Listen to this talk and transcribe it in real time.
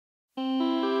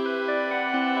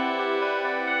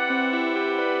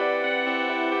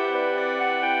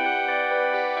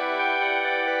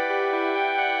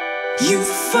You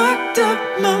fucked up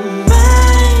my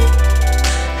mind.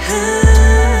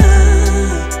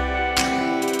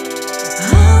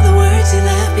 All the words you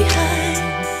left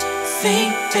behind,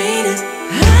 faded.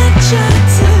 I tried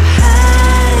to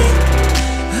hide.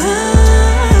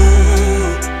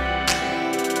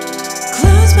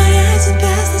 Close my eyes and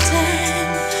pass the time,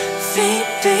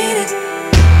 faded.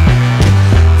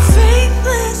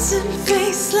 Faithless and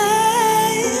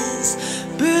faceless,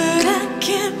 but I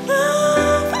can't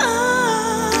move on.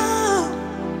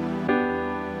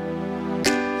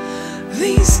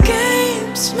 These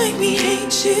games make me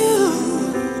hate you,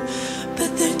 but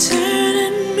they're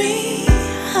turning me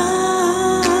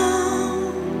on.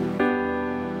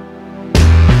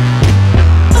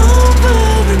 Over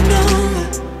and over,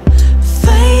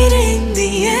 fighting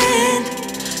the end,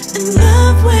 and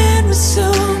love when we're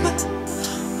sober,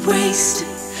 wasted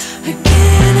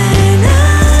again and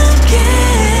again.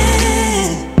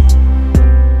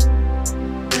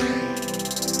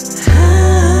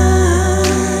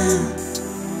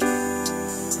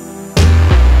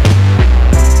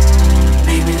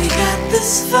 Maybe we got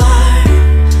this far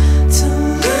to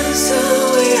lose who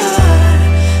we are.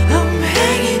 I'm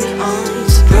hanging on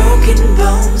to broken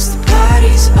bones, the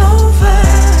party's over.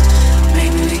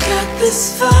 Maybe we got this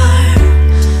far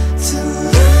to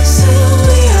lose who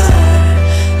we are.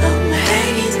 I'm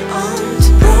hanging on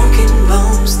to broken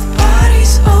bones, the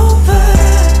party's over.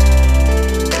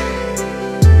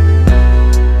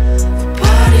 The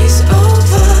party's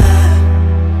over.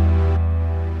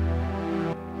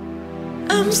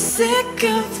 I'm sick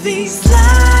of these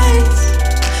lies.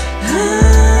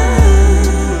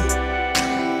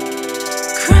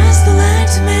 Crossed the line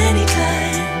too many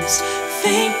times,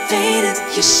 faded.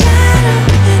 Your shadow